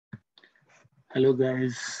Hello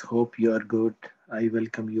guys, hope you are good. I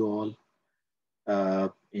welcome you all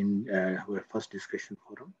in our first discussion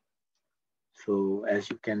forum. So as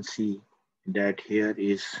you can see that here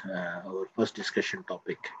is our first discussion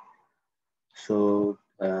topic. So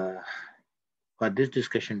for this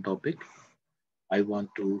discussion topic, I want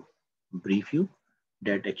to brief you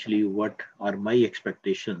that actually what are my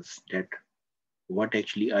expectations, that what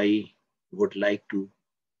actually I would like to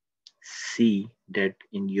see that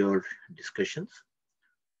in your discussions.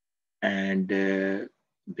 And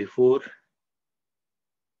before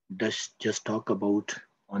just talk about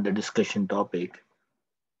on the discussion topic,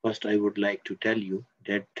 first I would like to tell you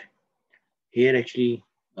that here actually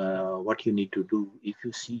what you need to do, if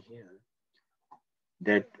you see here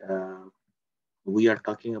that we are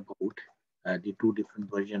talking about the two different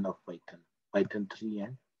version of Python, Python 3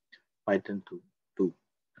 and Python 2.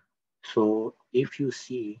 So if you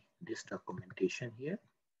see this documentation here,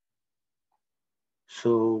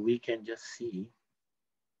 so we can just see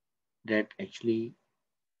that actually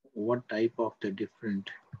what type of the different,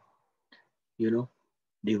 you know,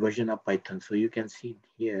 the version of Python. So you can see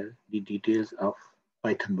here the details of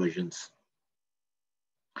Python versions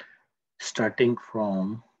starting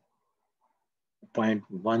from point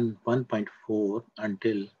 1.4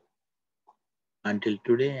 until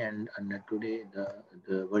today, and today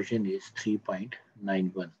the version is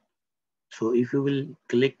 3.91. So if you will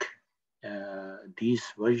click these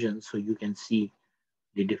versions, so you can see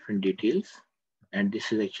the different details, and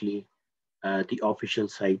this is actually the official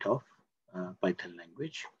site of Python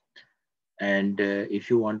language. And if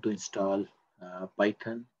you want to install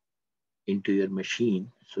Python into your machine,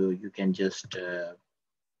 so you can just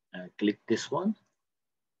click this one,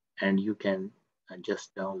 and you can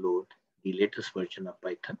just download the latest version of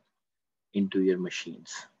Python into your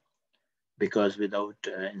machines. Because without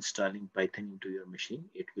installing Python into your machine,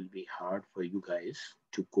 it will be hard for you guys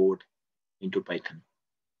to code into Python.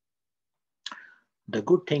 The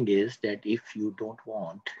good thing is that if you don't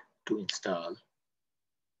want to install,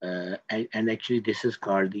 and actually this is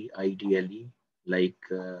called the IDLE, like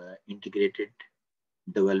integrated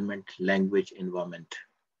development language environment,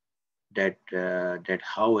 that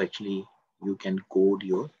how actually you can code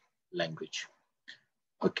your language.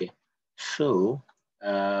 Okay, so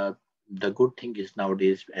uh, the good thing is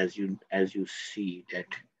nowadays, as you see that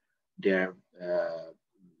there are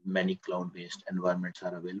many cloud-based environments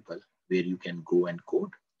are available where you can go and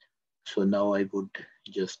code. So now I would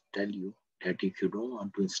just tell you that if you don't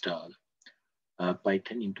want to install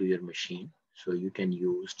Python into your machine, so you can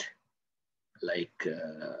use like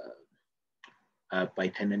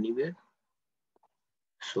Python anywhere.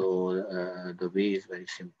 So the way is very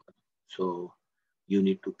simple. So you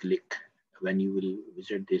need to click when you will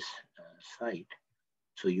visit this site.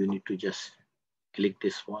 So you need to just click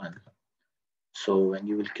this one. So when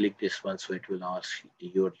you will click this one, so it will ask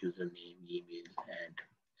your username, email, and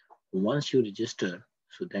once you register,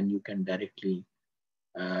 so then you can directly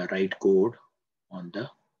write code on the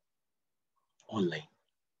online.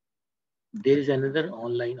 There is another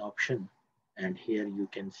online option, and here you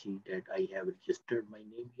can see that I have registered my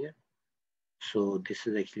name here. So this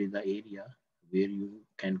is actually the area where you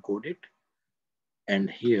can code it, and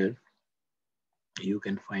here you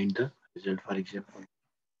can find the result. For example,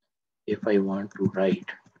 if I want to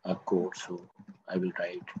write a code, so I will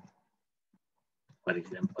write, for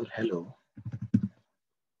example, hello,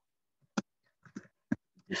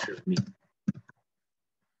 this is me.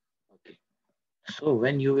 Okay. So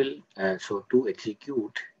when you will, so to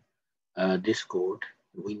execute this code,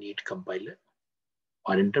 we need compiler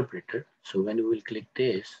or interpreter. So when you will click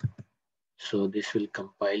this, so this will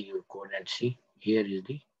compile your code, and see here is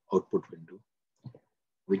the output window,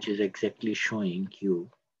 which is exactly showing you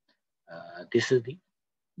this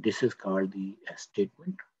is called the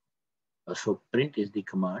statement. So print is the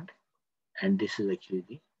command, and this is actually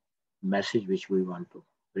the message which we want to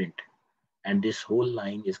print. And this whole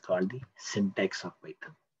line is called the syntax of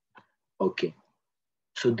Python. Okay.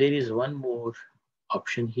 So there is one more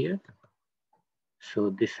option here. So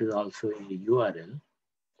this is also a URL,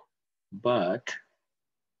 but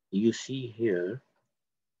you see here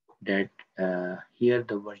that here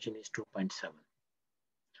the version is 2.7.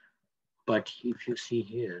 But if you see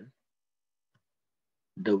here,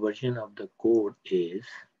 the version of the code is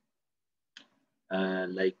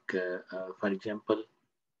for example,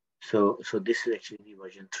 so this is actually the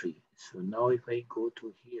version 3. So now if I go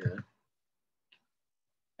to here,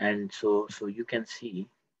 and so you can see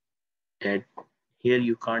that here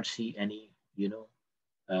you can't see any,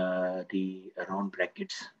 the round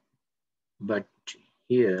brackets, but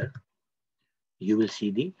here you will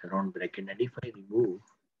see the round bracket. And if I remove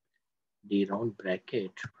the round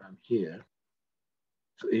bracket from here,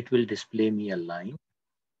 so it will display me a line,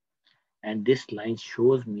 and this line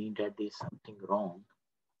shows me that there is something wrong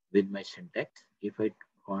with my syntax. If I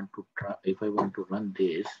want to run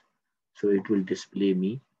this, so it will display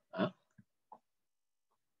me a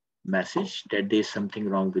message that there is something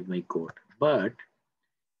wrong with my code. But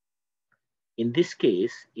in this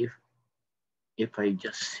case, if I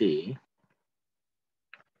just say,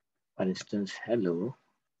 for instance, hello,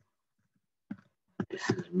 this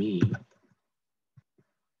is me,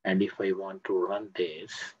 and if I want to run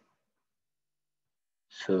this,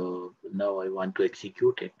 so now I want to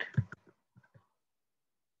execute it.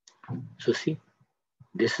 So see,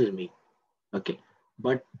 this is me. Okay,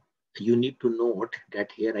 but you need to note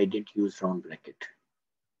that here I didn't use round bracket.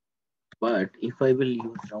 But if I will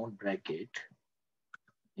use round bracket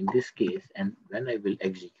in this case, and when I will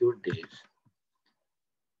execute this,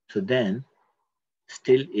 so then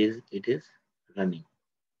still it is running.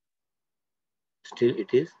 Still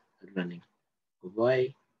it is running.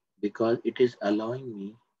 Why? Because it is allowing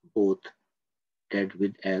me both that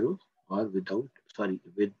with arrow or without, sorry,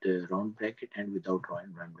 with the round bracket and without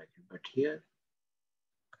round bracket. But here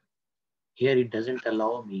it doesn't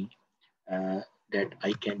allow me that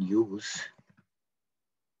I can use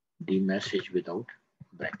the message without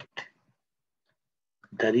bracket.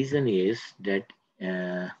 The reason is that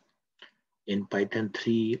uh, in Python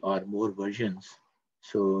 3 or more versions,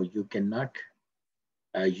 so you cannot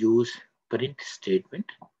use print statement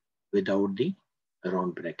without the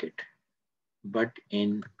round bracket. But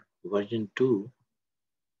in version 2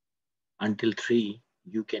 until 3,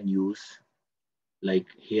 you can use, like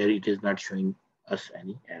here it is not showing us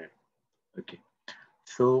any error. Okay,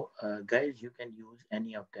 so guys, you can use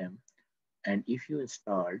any of them. And if you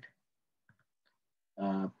installed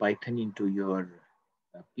Python into your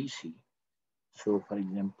PC, so for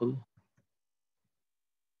example,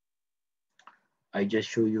 I just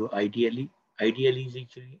show you ideally. Ideally is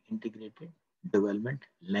actually integrated development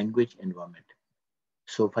language environment.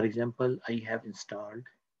 So for example, I have installed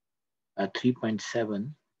a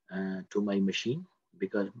 3.7 to my machine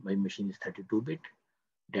because my machine is 32-bit.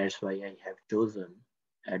 That's why I have chosen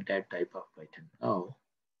that type of Python. Now,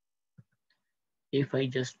 if I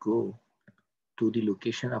just go to the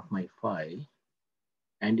location of my file,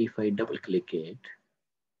 and if I double click it,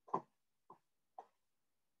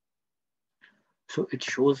 so it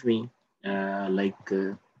shows me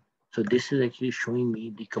so this is actually showing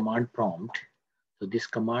me the command prompt. So this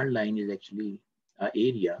command line is actually an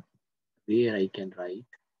area where I can write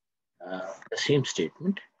the same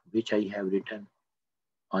statement which I have written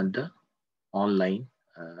on the online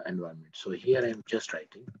environment. So here I'm just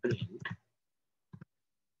writing print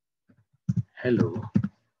hello,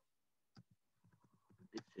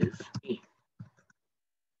 this is me.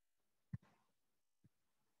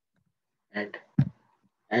 And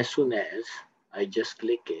as soon as I just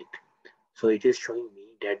click it, so it is showing me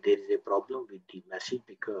that there is a problem with the message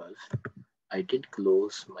because I did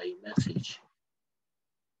close my message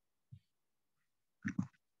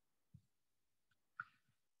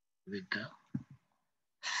with the,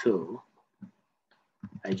 so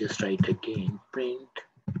I just write again print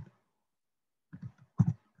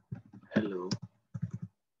hello,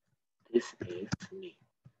 this is me,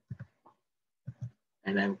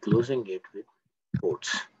 and I'm closing it with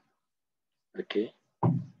quotes. Okay,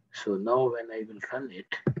 so now when I will run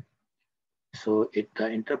it, so the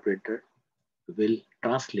interpreter will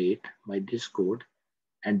translate my this code,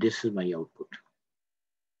 and this is my output.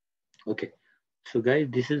 Okay, so guys,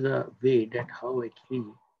 this is a way that how actually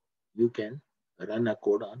you can run a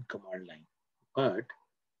code on command line, but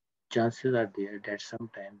chances are there that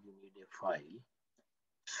sometimes you need a file,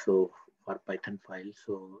 so for Python file,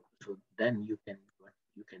 so then what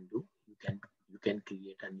you can do, you can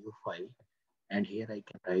create a new file, and here I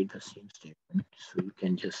can write the same statement. So you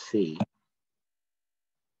can just say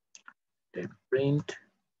that print,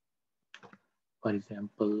 for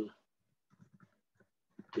example,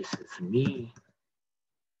 this is me,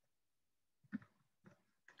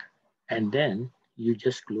 and then you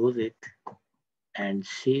just close it and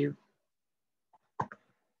save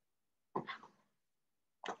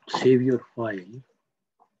your file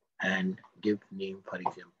and give name, for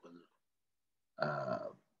example, uh,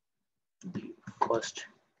 the first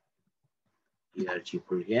ERG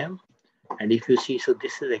program. And if you see, so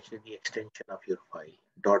this is actually the extension of your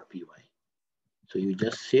file .py. So you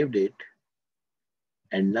just saved it,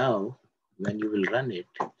 and now when you will run it,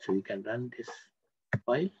 so you can run this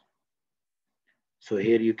file. So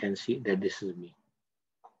here you can see that this is me.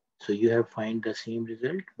 So you have find the same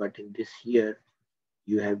result, but in this here,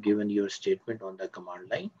 you have given your statement on the command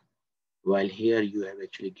line, while here you have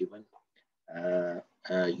actually given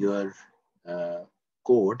uh, your uh,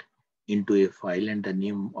 code into a file, and the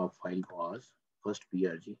name of file was first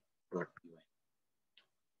prg.py.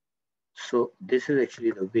 So this is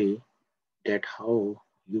actually the way that how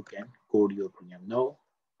you can code your program. Now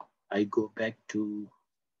I go back to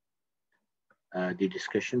the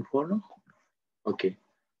discussion forum. Okay,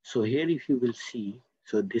 so here if you will see,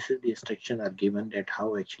 so this is the instruction are given that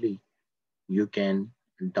how actually you can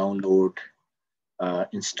download,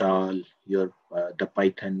 install your the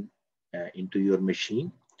Python into your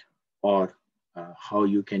machine, or how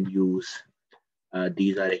you can use.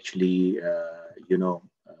 These are actually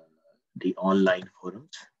the online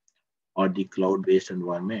forums or the cloud-based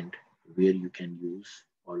environment where you can use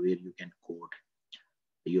or where you can code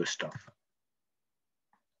your stuff.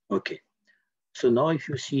 Okay, so now if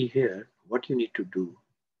you see here, what you need to do,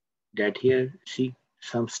 that here see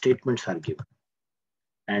some statements are given,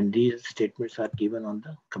 and these statements are given on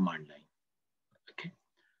the command line. Okay,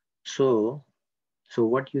 so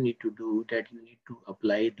what you need to do, that you need to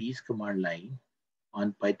apply these command line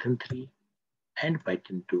on Python 3 and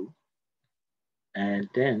Python 2, and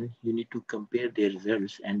then you need to compare their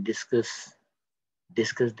results and discuss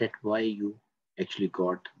that why you actually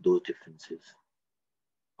got those differences,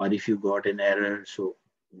 or if you got an error, so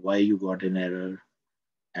why you got an error.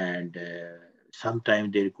 And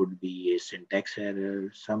sometimes there could be a syntax error,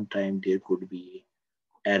 sometimes there could be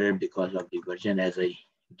error because of the version, as I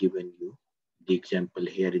given you the example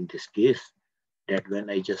here in this case, that when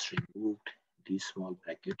I just removed these small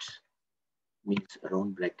brackets, means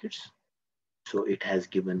round brackets, so it has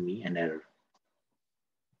given me an error.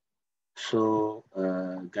 So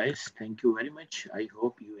guys, thank you very much. I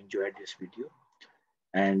hope you enjoyed this video,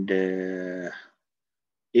 and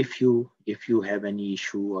if you have any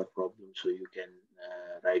issue or problem, so you can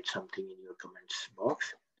write something in your comments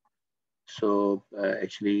box. So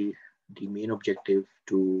actually the main objective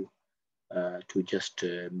to just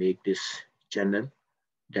make this channel,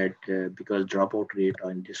 that because dropout rate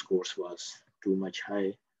on this course was too much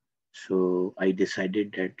high, so I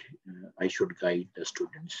decided that I should guide the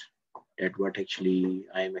students that what actually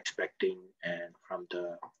I am expecting, and from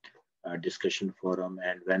the discussion forum,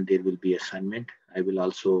 and when there will be assignment, I will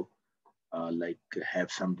also like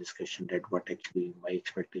have some discussion that what actually my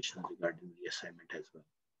expectations regarding the assignment as well.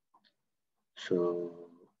 So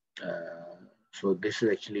uh, this is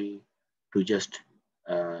actually to just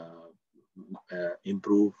uh,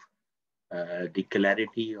 improve the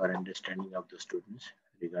clarity or understanding of the students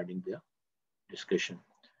regarding the discussion.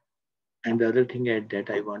 And the other thing that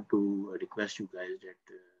I want to request you guys, that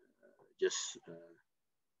just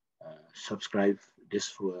subscribe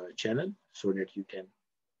this channel, so that you can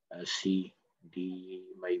see the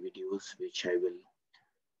my videos, which I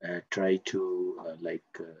will try to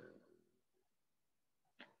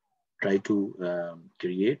try to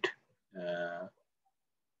create uh,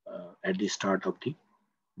 at the start of the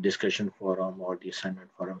discussion forum or the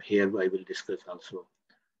assignment forum. Here I will discuss also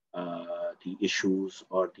the issues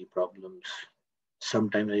or the problems.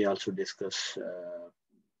 Sometimes I also discuss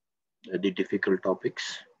the difficult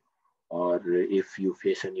topics, or if you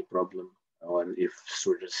face any problem, or if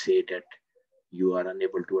students say that you are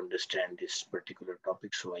unable to understand this particular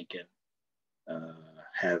topic, so I can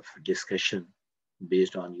have discussion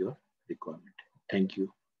based on your requirement. Thank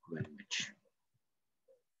you very much.